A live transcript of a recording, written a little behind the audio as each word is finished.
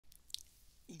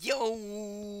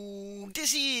Yo,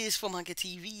 this is famaca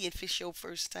TV. If it's your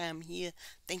first time here,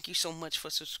 thank you so much for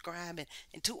subscribing.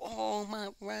 And to all my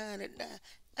ride or die,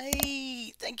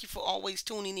 hey, thank you for always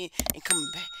tuning in and coming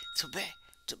back,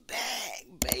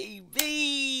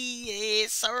 baby.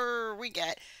 Yes, sir. We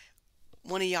got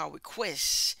one of y'all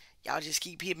requests. Y'all just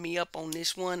keep hitting me up on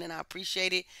this one, and I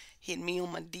appreciate it. Hitting me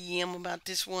on my DM about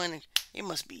this one. And it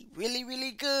must be really, really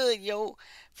good, yo.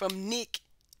 From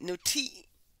Nittoli.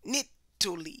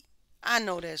 I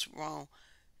know that's wrong.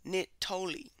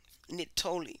 Nittoli.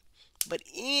 But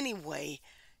anyway,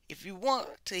 if you want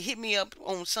to hit me up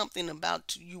on something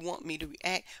about you want me to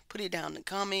react, put it down in the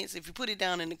comments. If you put it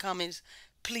down in the comments,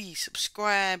 please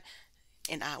subscribe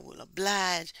and I will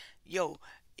oblige. Yo,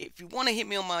 if you want to hit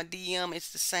me on my DM,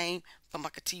 it's the same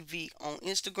famaca TV on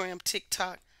Instagram,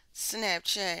 TikTok,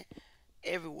 Snapchat,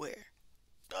 everywhere.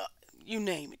 You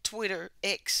name it. Twitter,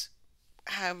 X,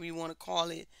 however you want to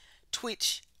call it,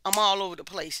 Twitch. I'm all over the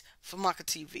place. famaca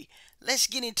TV. Let's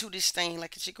get into this thing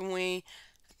like a chicken wing.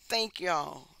 Thank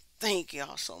y'all. Thank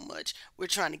y'all so much. We're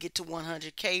trying to get to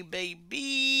 100K,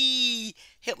 baby.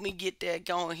 Help me get there.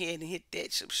 Go ahead and hit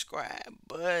that subscribe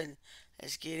button.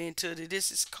 Let's get into it.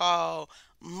 This is called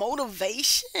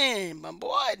Motivation. My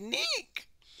boy, Nick.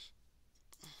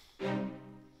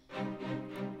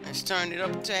 Let's turn it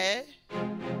up a tad.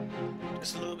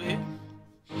 Just a little bit.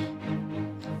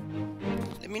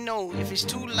 Let me know if it's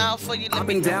too loud for you. I've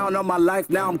been down all my life,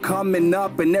 now I'm coming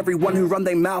up. And everyone who run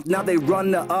their mouth, now they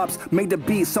run the ups. Make the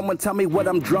beat, someone tell me what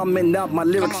I'm drumming up. My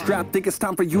lyrics strap, think it's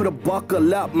time for you to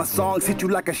buckle up. My songs hit you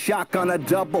like a shotgun, a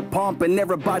double pump. And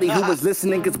everybody who was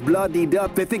listening gets bloodied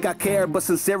up. They think I care, but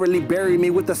sincerely bury me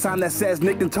with a sign that says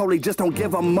Nick and Nittoli just don't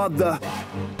give a mother.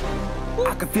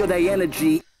 I can feel that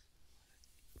energy.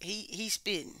 He's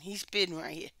spitting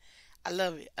right here. I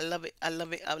love it. I love it. I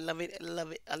love it. I love it. I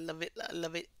love it. I love it. I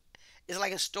love it. It's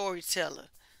like a storyteller,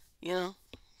 you know,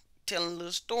 telling a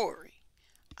little story.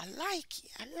 I like it.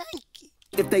 I like it.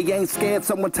 If they ain't scared,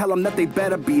 someone tell them that they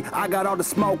better be. I got all the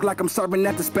smoke like I'm serving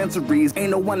at dispensaries.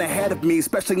 Ain't no one ahead of me,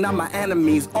 especially not my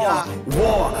enemies. War,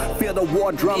 feel the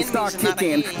war drum start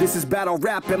kicking. This is battle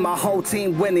rap and my whole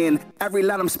team winning. Every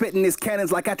line I'm spitting is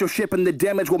cannons like at your ship, and the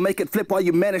damage will make it flip while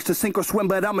you manage to sink or swim.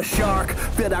 But I'm a shark,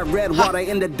 feel that red water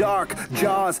in the dark.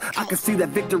 Jaws, I can see that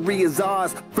victory is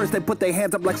ours. First they put their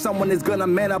hands up like someone is gonna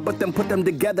man up, but then put them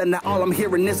together, now all I'm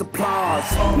hearing is applause.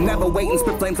 Never waiting,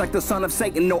 spit flames like the son of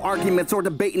Satan. No arguments or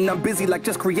debating, I'm busy like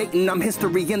just creating. I'm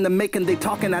history in the making, they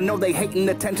talking, I know they hating.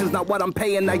 Attention's not what I'm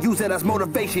paying, I use it as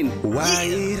motivation.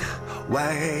 Wait,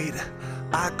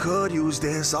 I could use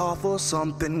this all for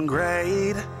something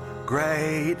great.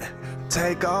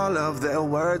 Take all of their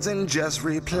words and just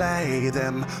replay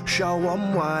them. Show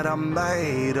them what I'm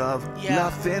made of.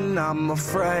 Nothing I'm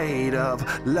afraid of.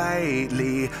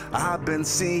 Lately, I've been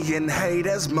seeing hate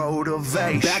as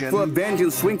motivation. Back for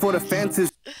vengeance, swing for the fences.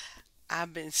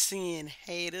 I've been seeing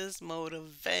haters'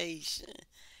 motivation.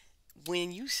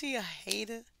 When you see a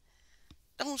hater,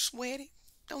 don't sweat it.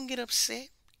 Don't get upset.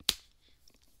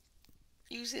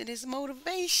 Use it as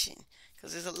motivation.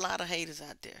 Because there's a lot of haters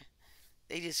out there.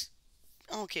 They just,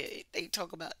 I don't care. They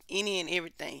talk about any and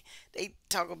everything. They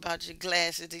talk about your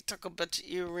glasses. They talk about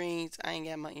your earrings. I ain't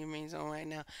got my earrings on right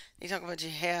now. They talk about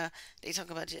your hair. They talk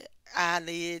about your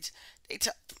eyelids. They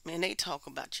talk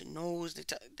about your nose.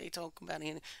 They talk about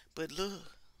it. But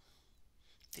look,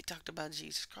 they talked about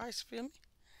Jesus Christ. Feel me?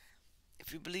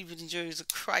 If you believe in Jesus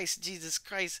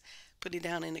Christ, put it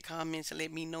down in the comments and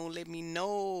let me know. Let me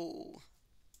know.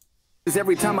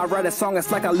 Every time I write a song, it's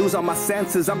like I lose all my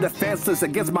senses. I'm defenseless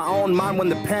against my own mind when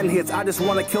the pen hits. I just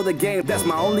want to kill the game, that's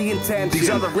my only intention. These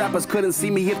other rappers couldn't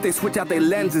see me if they switch out their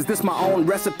lenses. This my own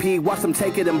recipe, watch them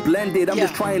take it and blend it. I'm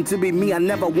just trying to be me, I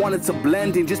never wanted to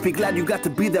blend in. Just be glad you got to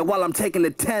be there while I'm taking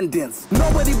attendance.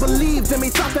 Nobody believed in me,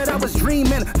 thought that I was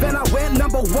dreaming. Then I went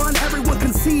 #1, everyone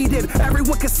conceded.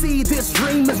 Everyone can see this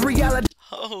dream is reality.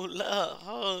 Hold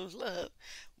up.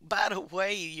 By the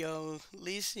way, yo,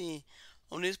 listen.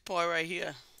 On this part right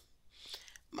here,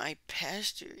 my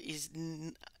pastor is,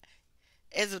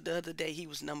 as of the other day, he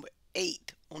was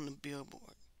 #8 on the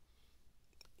Billboard.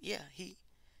 Yeah,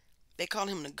 they call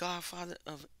him the godfather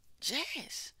of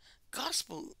jazz,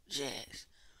 gospel jazz.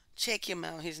 Check him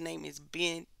out. His name is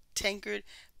Ben Tankard.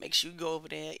 Make sure you go over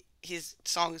there. His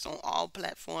song is on all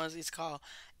platforms. It's called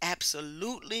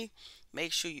Absolutely.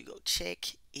 Make sure you go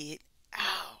check it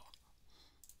out.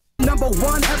 Number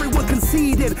one, everyone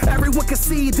conceded. Everyone can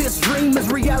see this dream is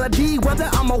reality, whether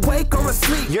I'm awake or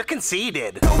asleep. You're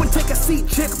conceited. Go and take a seat,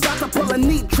 chick. About to pull a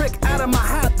neat trick out of my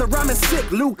hat. The rhyme is sick,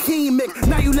 leukemic.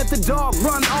 Now you let the dog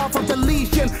run off of the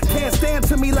leash and can't stand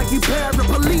to me like you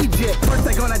paraplegic. First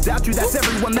they gonna doubt you, that's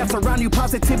everyone that's around you.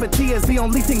 Positivity is the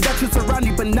only thing that should surround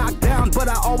you, but knock down. But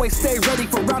I always stay ready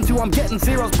for round two. I'm getting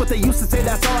zeros, but they used to say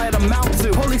that's all I'd amount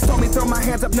to. Police told me throw my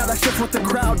hands up, now that's just what the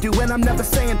crowd do. And I'm never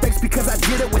saying thanks because I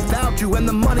did it without you. And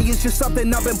the money is just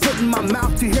something I've been putting in my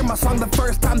mouth to. Hear my song the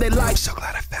first time they like. So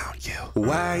glad I found you.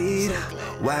 Wait,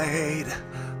 wait.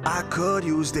 I could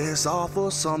use this all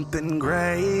for something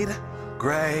great,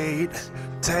 great.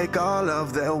 Take all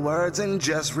of their words and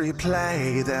just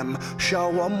replay them.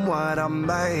 Show them what I'm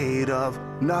made of.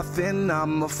 Nothing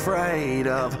I'm afraid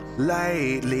of.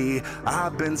 Lately,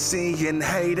 I've been seeing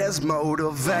hate as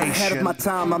motivation. Ahead of my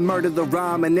time, I murder the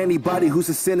rhyme. And anybody who's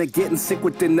a sinner getting sick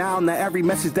with denial. Now every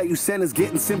message that you send is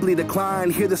getting simply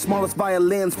declined. Hear the smallest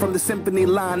violins from the symphony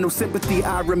line. No sympathy,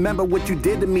 I remember what you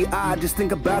did to me. I just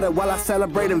think about it while I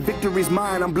celebrate and victory's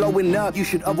mine. I'm blowing up, you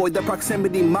should avoid the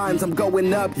proximity mines. I'm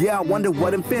going up, yeah, I wonder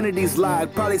what infinity's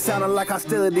like. Probably sounding like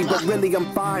hostility, but really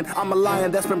I'm fine. I'm a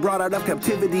lion that's been brought out of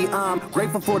captivity. I'm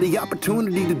grateful for the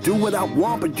opportunity to do what I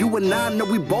want, but you and I know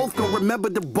we both gon' remember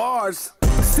the bars.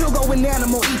 Still going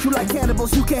animal, eat you like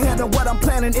cannibals. You can't handle what I'm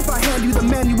planning. If I hand you the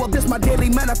manual, this my daily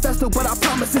manifesto, but I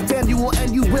promise it's annual,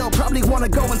 and you will probably wanna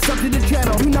go and sub to the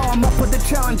channel. You know I'm up for the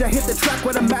challenge. I hit the track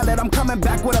with a mallet. I'm coming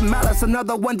back with a malice.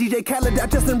 Another one, DJ Khaled. I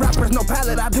just in rappers, no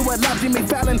palette. I do it live, Jimmy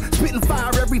Fallon, spitting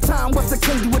fire every time. What's the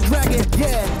king to a dragon?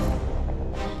 Yeah.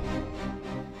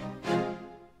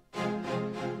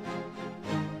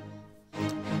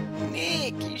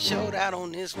 Nick, you showed out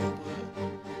on this one, boy.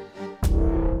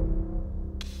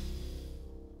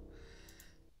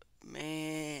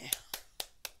 Man.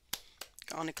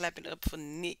 Gonna clap it up for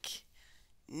Nick.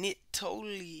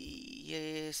 Nittoli.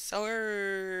 Yes,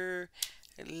 sir.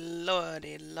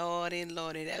 Lordy, lordy,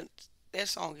 lordy. That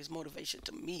song is motivation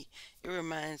to me. It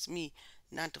reminds me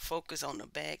not to focus on the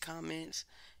bad comments.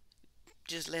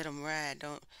 Just let them ride.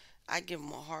 Don't. I give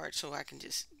them a heart so I can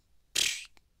just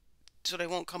so they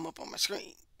won't come up on my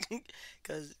screen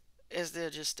because as they'll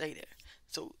just stay there.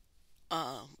 So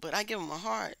but I give them a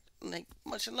heart, like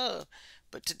much love.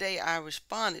 But today I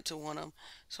responded to one of them,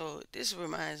 so this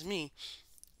reminds me,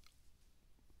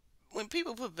 when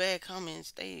people put bad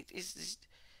comments, they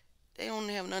don't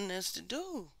have nothing else to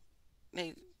do.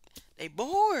 they they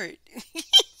bored.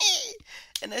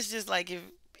 And that's just like if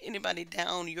anybody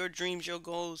down your dreams, your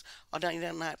goals, or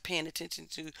they're not paying attention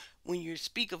to when you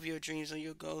speak of your dreams or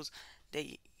your goals,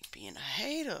 they being a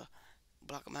hater.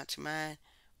 Block them out your mind.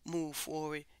 Move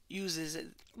forward. Use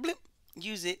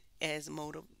it as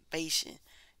motivation.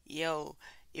 Yo,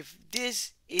 if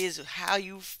this is how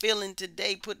you feeling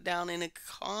today, put down in the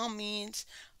comments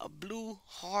a blue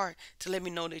heart to let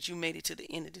me know that you made it to the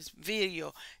end of this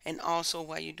video. And also,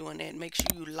 while you're doing that, make sure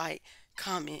you like,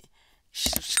 comment,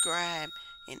 subscribe,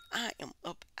 and I am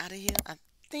up out of here. I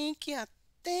thank ya.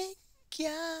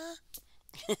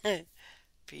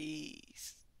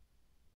 Peace.